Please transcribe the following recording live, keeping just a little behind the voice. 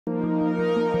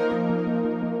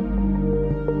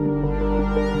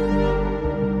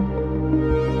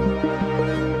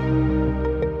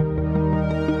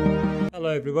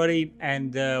Hello everybody,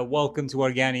 and welcome to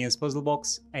Organian's Puzzle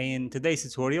Box. In today's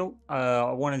tutorial, I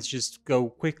wanted to just go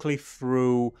quickly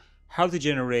through how to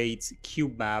generate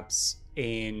cube maps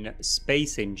in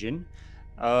Space Engine,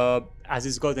 as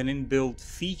it's got an inbuilt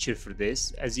feature for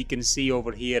this. As you can see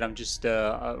over here, I'm just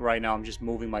right now I'm just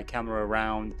moving my camera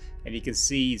around, and you can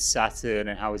see Saturn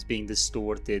and how it's being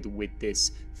distorted with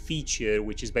this feature,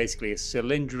 which is basically a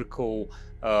cylindrical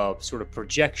sort of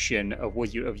projection of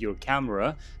your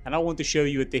camera. And I want to show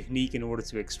you a technique in order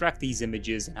to extract these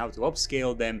images and how to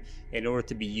upscale them in order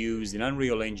to be used in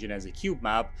Unreal Engine as a cube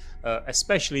map,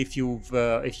 especially if you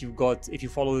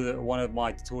follow one of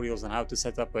my tutorials on how to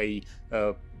set up a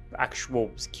actual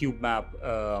cube map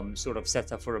sort of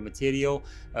setup for a material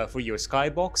for your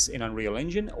Skybox in Unreal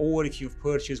Engine, or if you've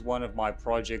purchased one of my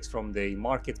projects from the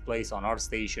marketplace on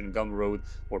ArtStation, Gumroad,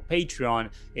 or Patreon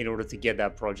in order to get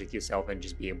that project yourself and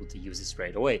just be able to use it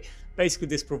straight away. Basically,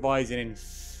 this provides an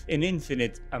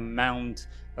infinite amount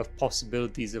of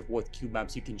possibilities of what cube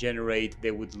maps you can generate.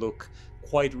 They would look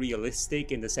quite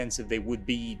realistic in the sense that they would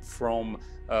be from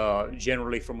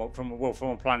generally from a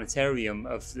planetarium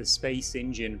of the Space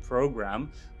Engine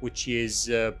program, which is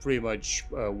pretty much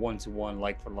one-to-one,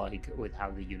 like for like, with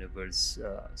how the universe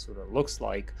sort of looks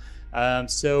like.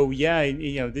 So yeah,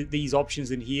 these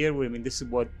options in here, I mean, this is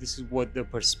what the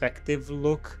perspective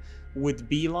look would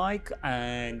be like,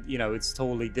 and it's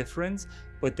totally different.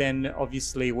 But then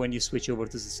obviously when you switch over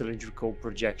to the cylindrical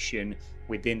projection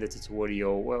within the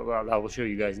tutorial, well, I will show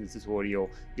you guys in the tutorial,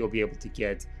 you'll be able to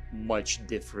get much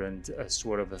different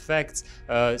sort of effects.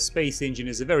 Space Engine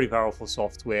is a very powerful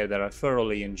software that I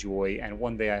thoroughly enjoy, and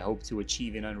one day I hope to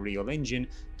achieve in Unreal Engine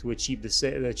to achieve the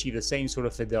same sort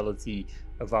of fidelity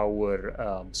of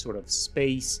our sort of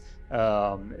space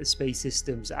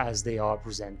systems as they are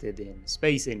presented in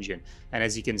Space Engine. And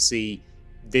as you can see,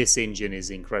 this engine is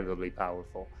incredibly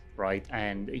powerful, right?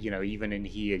 And even in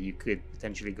here you could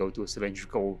potentially go to a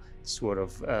cylindrical sort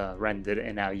of render,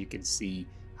 and now you can see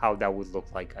how that would look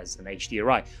like as an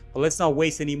HDRI. But let's not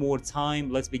waste any more time.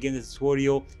 Let's begin the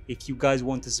tutorial. If you guys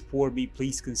want to support me,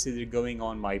 please consider going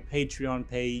on my Patreon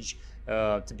page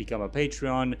to become a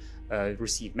Patreon,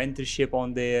 receive mentorship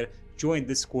on there, join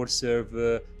Discord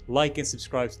server, like and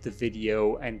subscribe to the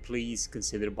video, and please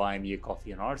consider buying me a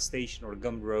coffee on ArtStation or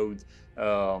Gumroad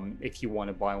if you want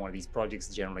to buy one of these projects,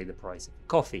 generally the price of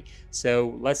coffee.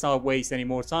 So let's not waste any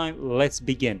more time. Let's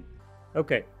begin.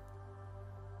 Okay,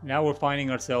 now we're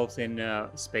finding ourselves in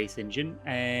Space Engine,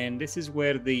 and this is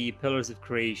where the pillars of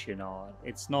creation are.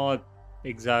 It's not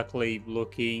exactly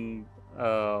looking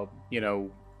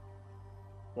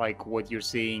like what you're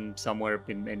seeing somewhere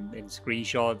in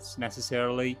screenshots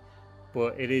necessarily,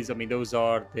 but it is. I mean, those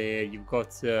are there.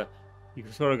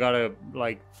 You've sort of got to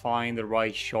like find the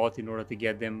right shot in order to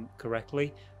get them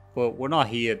correctly, but we're not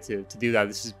here to do that.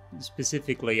 This is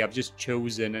specifically, I've just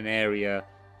chosen an area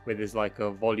where there's like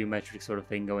a volumetric sort of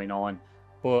thing going on.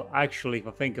 But actually, if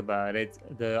I think about it,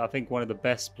 I think one of the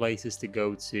best places to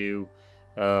go to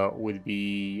would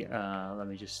be, let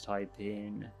me just type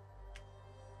in,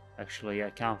 actually I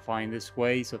can't find this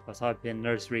way, so if I type in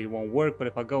nursery it won't work, but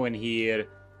if I go in here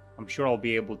I'm sure I'll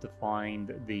be able to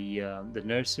find the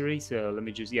nursery. So let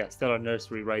me just, Stellar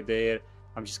Nursery right there.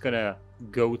 I'm just gonna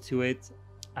go to it,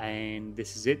 and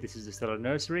this is it. This is the Stellar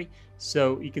Nursery.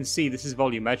 So you can see this is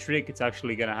volumetric. It's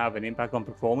actually gonna have an impact on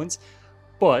performance,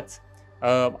 but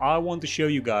I want to show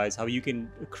you guys how you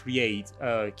can create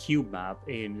a cube map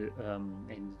in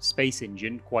Space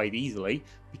Engine quite easily,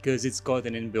 because it's got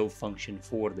an inbuilt function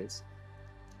for this.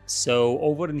 So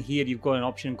over in here you've got an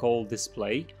option called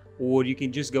display, or you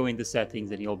can just go into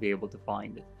settings and you'll be able to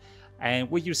find it. And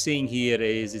what you're seeing here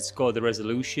is it's got the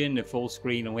resolution, the full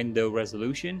screen window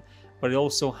resolution, but it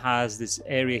also has this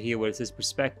area here where it says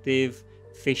perspective,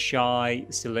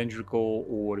 fisheye, cylindrical,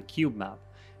 or cube map.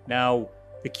 Now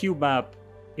the cube map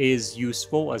is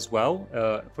useful as well.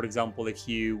 For example, if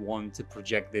you want to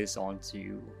project this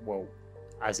onto, well,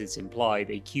 as it's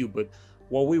implied, a cube, but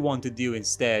what we want to do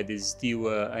instead is do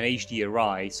an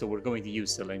HDRI, so we're going to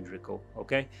use cylindrical.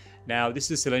 Okay, now this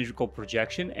is cylindrical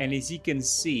projection, and as you can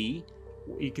see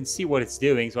what it's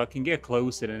doing. So I can get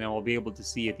closer and I'll be able to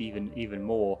see it even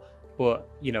more. But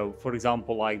for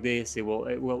example, like this, it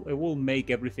will make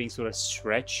everything sort of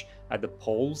stretch at the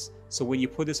poles. So when you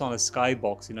put this on a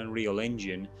Skybox in Unreal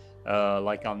Engine,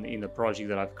 like in the project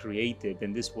that I've created,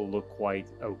 then this will look quite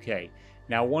okay.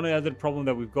 Now, one other problem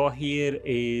that we've got here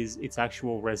is its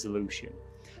actual resolution.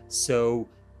 So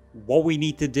what we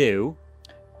need to do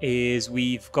is,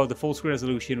 we've got the full screen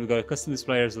resolution, we've got a custom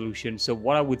display resolution. So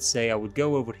what I would say, I would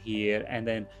go over here and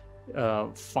then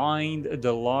find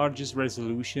the largest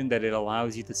resolution that it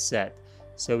allows you to set.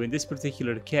 So in this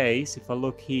particular case, if I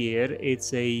look here,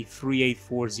 it's a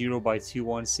 3840 by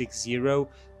 2160,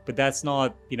 but that's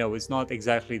not, it's not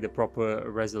exactly the proper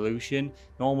resolution.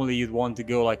 Normally you'd want to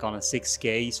go like on a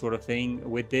 6K sort of thing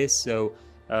with this. So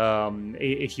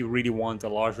if you really want a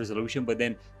large resolution, but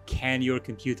then can your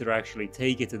computer actually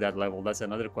take it to that level? That's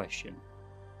another question.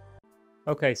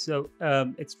 Okay, so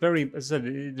it's very, as I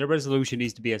said, the resolution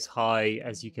needs to be as high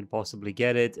as you can possibly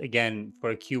get it. Again, for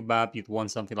a cube map, you'd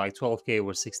want something like 12K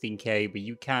or 16K, but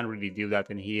you can't really do that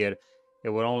in here. It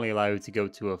will only allow you to go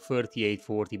to a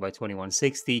 3840 by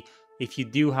 2160. If you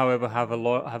do, however, have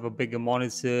a bigger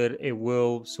monitor, it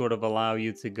will sort of allow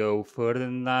you to go further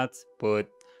than that. But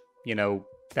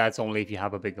that's only if you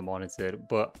have a bigger monitor.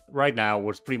 But right now,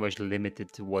 we're pretty much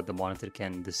limited to what the monitor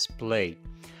can display.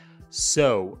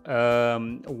 So,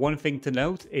 one thing to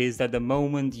note is that the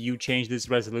moment you change this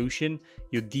resolution,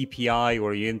 your DPI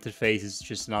or your interface is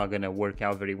just not going to work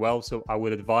out very well. So I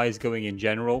would advise going in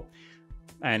general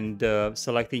and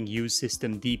selecting use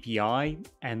system DPI,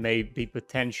 and maybe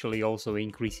potentially also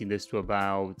increasing this to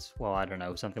about, well, I don't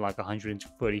know, something like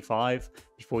 135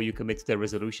 before you commit to the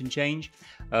resolution change.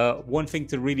 One thing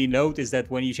to really note is that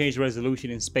when you change the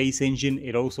resolution in Space Engine,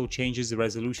 it also changes the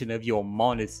resolution of your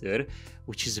monitor,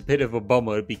 which is a bit of a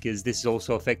bummer because this is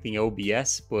also affecting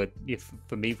OBS, but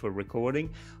for me for recording.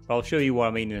 But I'll show you what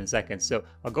I mean in a second. So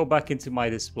I'll go back into my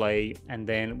display, and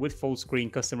then with full screen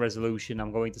custom resolution,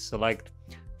 I'm going to select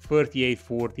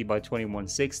 3840 by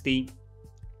 2160,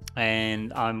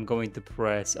 and I'm going to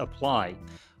press apply.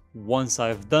 Once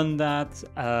I've done that,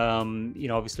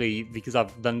 obviously because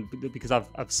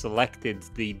I've selected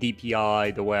the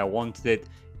DPI the way I wanted it,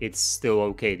 it's still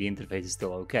okay. The interface is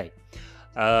still okay.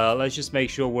 Let's just make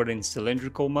sure we're in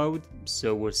cylindrical mode,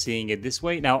 so we're seeing it this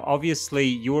way. Now, obviously,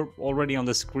 you're already on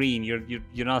the screen.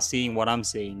 You're not seeing what I'm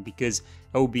seeing because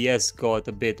OBS got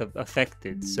a bit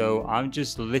affected. So I'm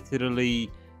just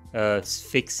literally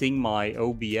fixing my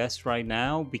OBS right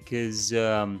now because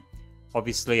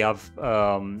obviously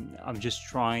I'm just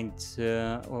trying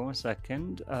to. Well, 1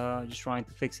 second. Just trying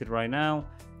to fix it right now.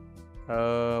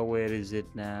 Where is it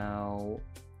now?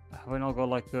 Have I not got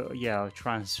like a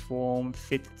transform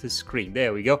fit to screen?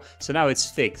 There we go. So now it's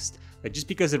fixed. Just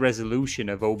because the resolution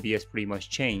of OBS pretty much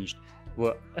changed.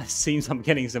 Well, it seems I'm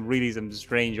getting some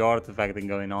strange artifacting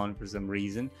going on for some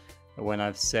reason when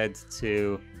I've said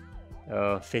to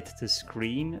fit to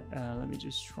screen. Let me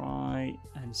just try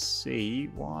and see.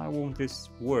 Why won't this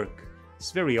work?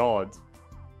 It's very odd.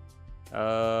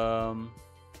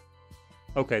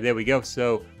 Okay, there we go.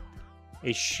 So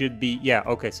it should be, yeah,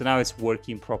 okay, so now it's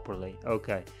working properly.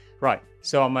 Okay, right,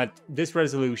 so I'm at this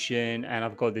resolution and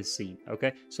I've got this scene.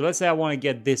 Okay, so let's say I want to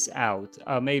get this out.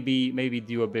 Maybe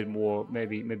do a bit more,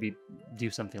 maybe do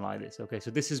something like this. Okay,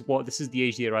 so this is the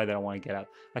HDRI that I want to get out.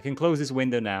 I can close this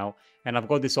window now, and I've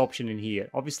got this option in here.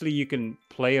 Obviously you can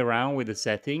play around with the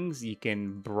settings. You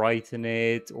can brighten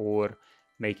it or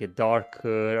make it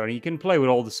darker, or you can play with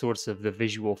all the sorts of the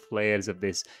visual flares of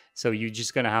this. So you're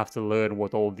just going to have to learn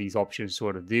what all these options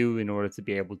sort of do in order to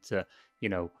be able to,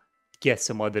 get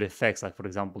some other effects, like for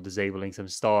example, disabling some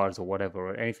stars or whatever,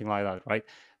 or anything like that, right?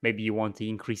 Maybe you want to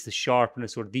increase the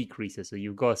sharpness or decrease it. So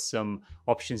you've got some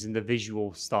options in the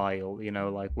visual style,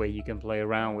 like where you can play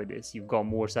around with this. You've got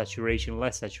more saturation,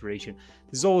 less saturation.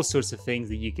 There's all sorts of things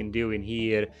that you can do in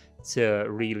here to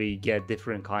really get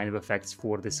different kind of effects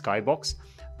for the Skybox.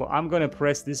 But I'm going to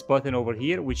press this button over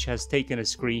here, which has taken a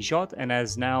screenshot and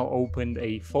has now opened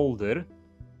a folder.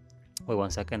 Wait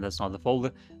 1 second, that's not the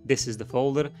folder. This is the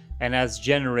folder, and has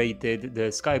generated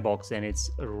the Skybox, and it's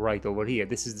right over here.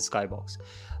 This is the Skybox.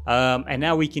 And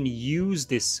now we can use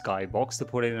this Skybox to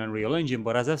put it in Unreal Engine,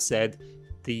 but as I've said,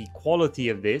 the quality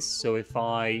of this, so if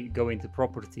I go into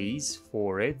properties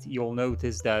for it, you'll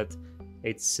notice that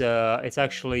it's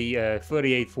actually a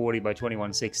 3840 by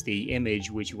 2160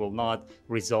 image, which will not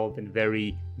result in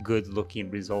very good looking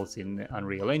results in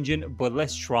Unreal Engine. But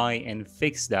let's try and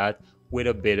fix that with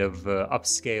a bit of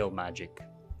upscale magic.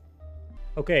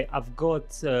 Okay, I've got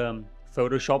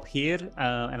Photoshop here,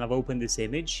 and I've opened this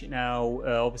image. Now,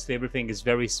 obviously everything is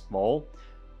very small.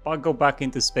 If I go back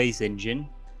into Space Engine,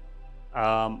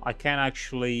 I can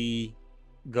actually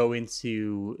go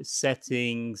into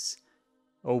settings,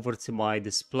 over to my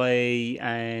display,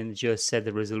 and just set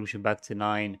the resolution back to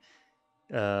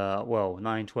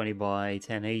 920 by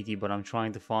 1080, but I'm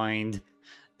trying to find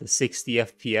the 60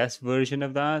 FPS version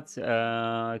of that.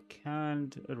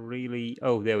 Can't really,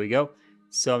 oh, there we go.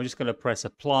 So I'm just going to press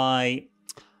apply,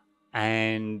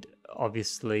 and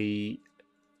obviously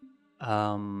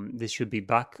this should be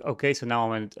back. Okay, so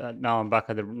now I'm back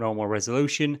at the normal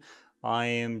resolution. I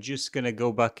am just going to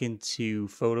go back into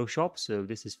Photoshop. So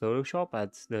this is Photoshop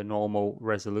at the normal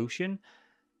resolution.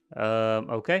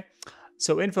 Okay.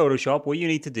 So in Photoshop, what you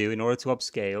need to do in order to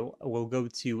upscale, we'll go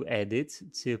to Edit,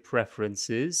 to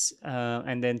Preferences,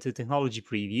 and then to Technology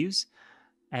Previews.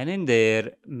 And in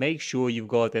there, make sure you've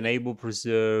got Enable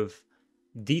Preserve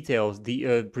Details,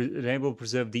 Enable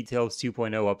Preserve Details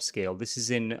 2.0 upscale. This is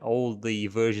in all the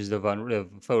versions of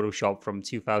Photoshop from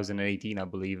 2018, I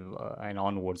believe, and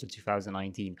onwards, or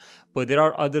 2019. But there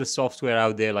are other software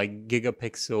out there like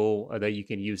Gigapixel that you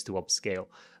can use to upscale.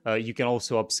 You can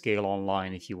also upscale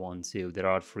online if you want to. There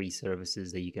are free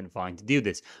services that you can find to do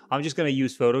this. I'm just going to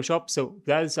use Photoshop. So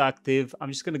that is active. I'm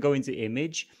just going to go into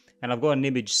Image, and I've got an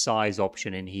image size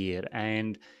option in here.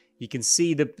 And you can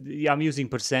see I'm using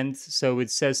percent, so it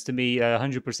says to me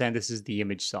 100%, this is the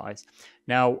image size.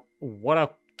 Now, what I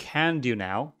can do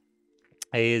now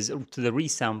is to the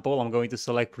resample, I'm going to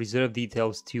select Preserve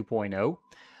Details 2.0.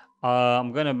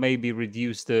 I'm going to maybe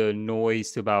reduce the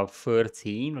noise to about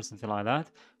 13 or something like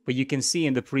that. But you can see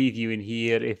in the preview in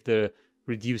here if the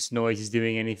reduced noise is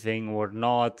doing anything or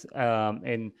not.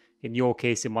 And in your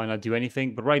case, it might not do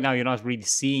anything. But right now, you're not really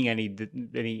seeing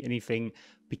anything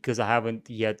because I haven't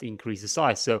yet increased the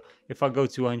size. So if I go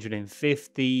to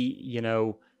 150,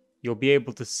 you'll be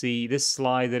able to see this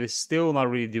slide that is still not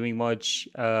really doing much.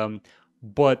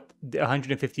 But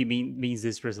 150 means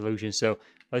this resolution. So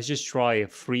let's just try a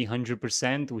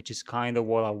 300%, which is kind of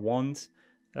what I want.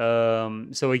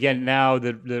 So again, now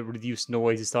the reduced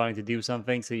noise is starting to do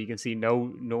something. So you can see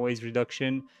no noise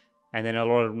reduction, and then a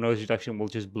lot of noise reduction will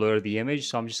just blur the image.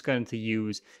 So I'm just going to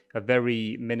use a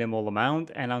very minimal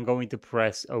amount, and I'm going to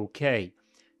press OK.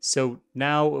 So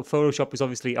now Photoshop is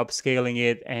obviously upscaling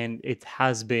it, and it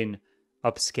has been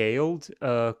upscaled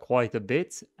quite a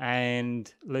bit. And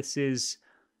let's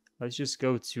just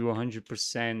go to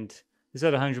 100%. This is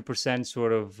at 100%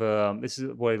 sort of, this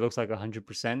is what it looks like,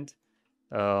 100%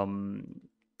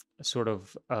 sort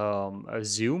of a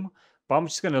zoom. But I'm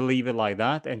just going to leave it like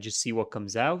that and just see what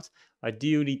comes out. I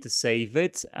do need to save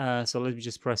it. So let me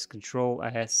just press Control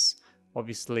S.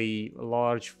 Obviously, a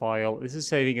large file. This is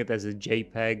saving it as a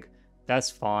JPEG. That's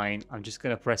fine. I'm just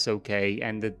going to press OK.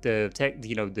 And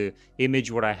the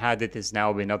image where I had it has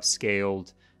now been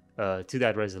upscaled to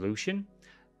that resolution.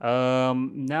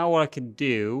 Now what I can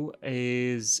do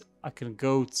is I can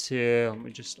go to, let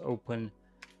me just open,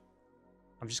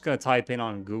 I'm just going to type in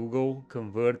on Google,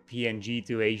 convert PNG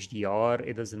to HDR.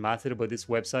 It doesn't matter, but this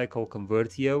website called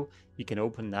Convertio, you can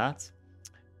open that.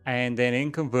 And then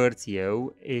in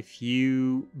Convertio, if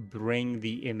you bring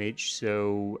the image,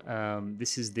 so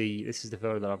this is the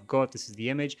photo that I've got, this is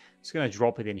the image, I'm just going to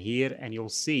drop it in here, and you'll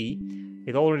see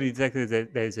it already detected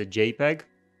that there's a JPEG.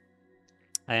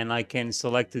 And I can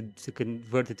select it to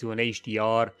convert it to an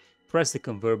HDR, press the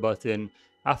convert button.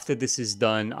 After this is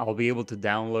done, I'll be able to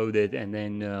download it and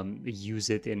then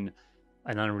use it in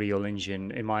an Unreal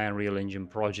Engine, in my Unreal Engine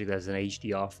project as an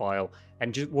HDR file.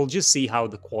 And we'll just see how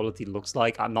the quality looks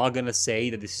like. I'm not going to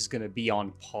say that this is going to be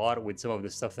on par with some of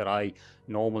the stuff that I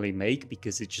normally make,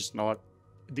 because it's just not,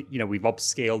 we've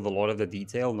upscaled a lot of the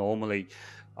detail. Normally,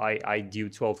 I do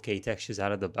 12K textures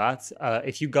out of the bat.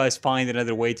 If you guys find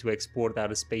another way to export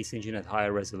out a Space Engine at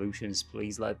higher resolutions,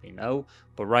 please let me know.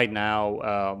 But right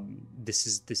now, this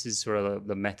is sort of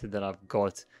the method that I've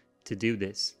got to do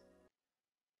this.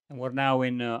 And we're now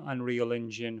in Unreal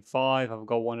Engine 5. I've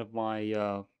got one of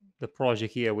my the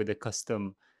project here with a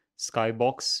custom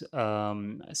Skybox.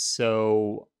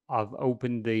 So I've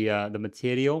opened the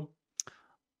material.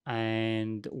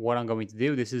 And what I'm going to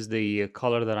do, this is the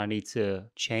color that I need to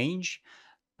change.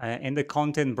 In the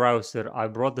content browser, I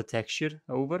brought the texture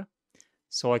over,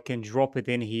 so I can drop it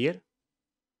in here.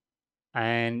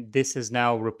 And this has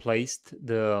now replaced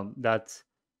that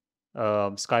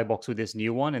Skybox with this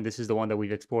new one, and this is the one that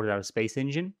we've exported out of Space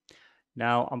Engine.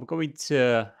 Now I'm going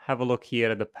to have a look here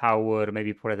at the power,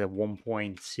 maybe put it at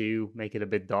 1.2, make it a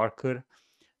bit darker.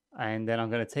 And then I'm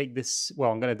going to take this,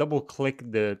 I'm going to double click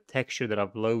the texture that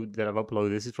I've uploaded.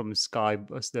 This is from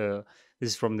this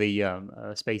is from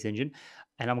the Space Engine.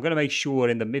 And I'm going to make sure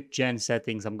in the MIP Gen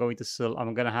settings, I'm going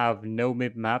to have no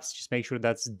MIP maps. Just make sure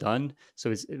that's done.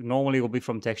 So normally it will be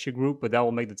from texture group, but that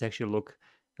will make the texture look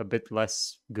a bit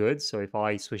less good. So if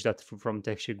I switch that from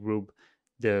texture group,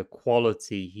 the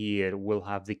quality here will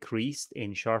have decreased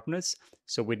in sharpness.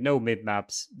 So with no MIP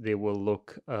maps, they will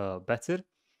look better.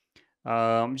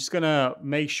 I'm just gonna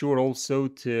make sure also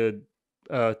to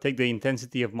take the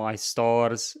intensity of my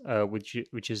stars, which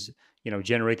is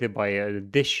generated by an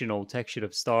additional texture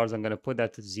of stars. I'm gonna put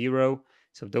that to 0,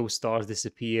 so those stars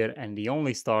disappear, and the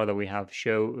only star that we have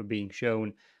being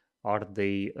shown are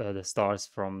the stars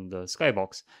from the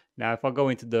Skybox. Now, if I go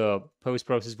into the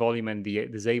post-process volume and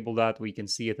disable that, we can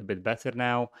see it a bit better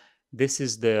now. This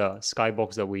is the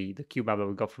Skybox the cube map that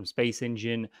we got from Space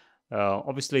Engine.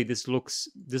 Obviously, this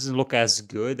doesn't look as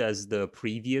good as the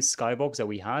previous Skybox that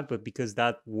we had, but because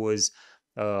that was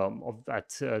at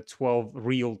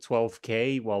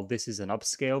 12K, while this is an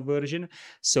upscale version.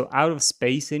 So out of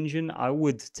Space Engine, I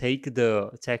would take the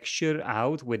texture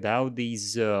out without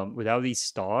these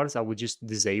stars. I would just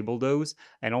disable those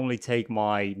and only take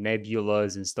my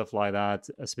nebulas and stuff like that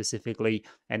specifically,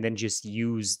 and then just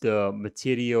use the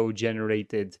material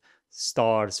generated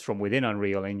stars from within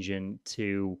Unreal Engine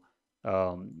to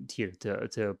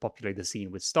to populate the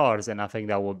scene with stars. And I think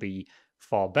that will be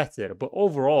far better. But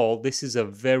overall, this is a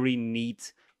very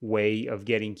neat way of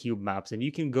getting cube maps, and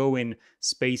you can go in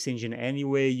Space Engine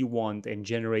anywhere you want and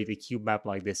generate a cube map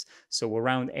like this. So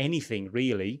around anything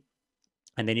really,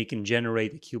 and then you can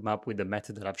generate a cube map with the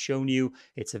method that I've shown you.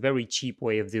 It's a very cheap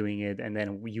way of doing it, and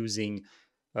then using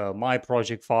my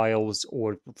project files,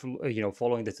 or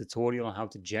following the tutorial on how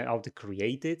to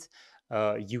create it,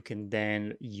 you can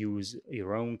then use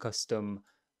your own custom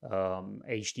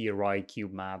HDRI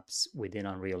cube maps within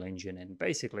Unreal Engine, and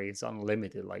basically it's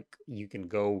unlimited. Like, you can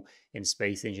go in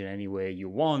Space Engine anywhere you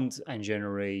want and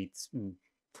generate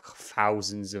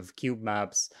thousands of cube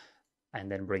maps and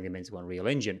then bring them into Unreal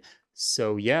Engine.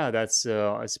 So yeah, that's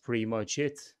pretty much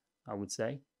it, I would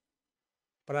say.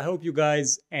 But I hope you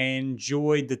guys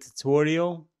enjoyed the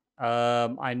tutorial.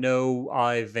 I know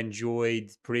I've enjoyed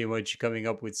pretty much coming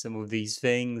up with some of these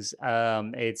things.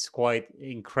 It's quite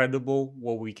incredible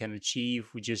what we can achieve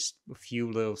with just a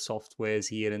few little softwares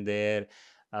here and there.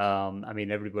 I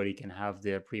mean, everybody can have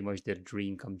pretty much their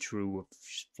dream come true of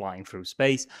flying through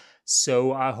space.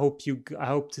 So I hope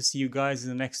to see you guys in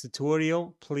the next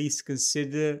tutorial. Please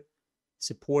consider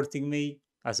supporting me,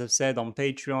 as I've said, on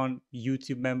Patreon,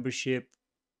 YouTube membership,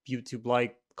 YouTube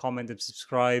like, comment, and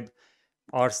subscribe,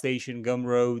 ArtStation,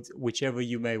 Gumroad, whichever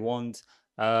you may want.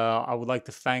 I would like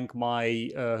to thank my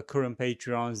current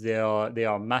patrons. They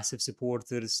are massive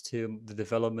supporters to the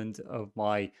development of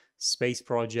my space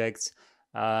projects.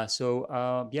 Yeah,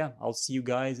 I'll see you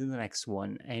guys in the next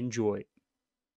one. Enjoy.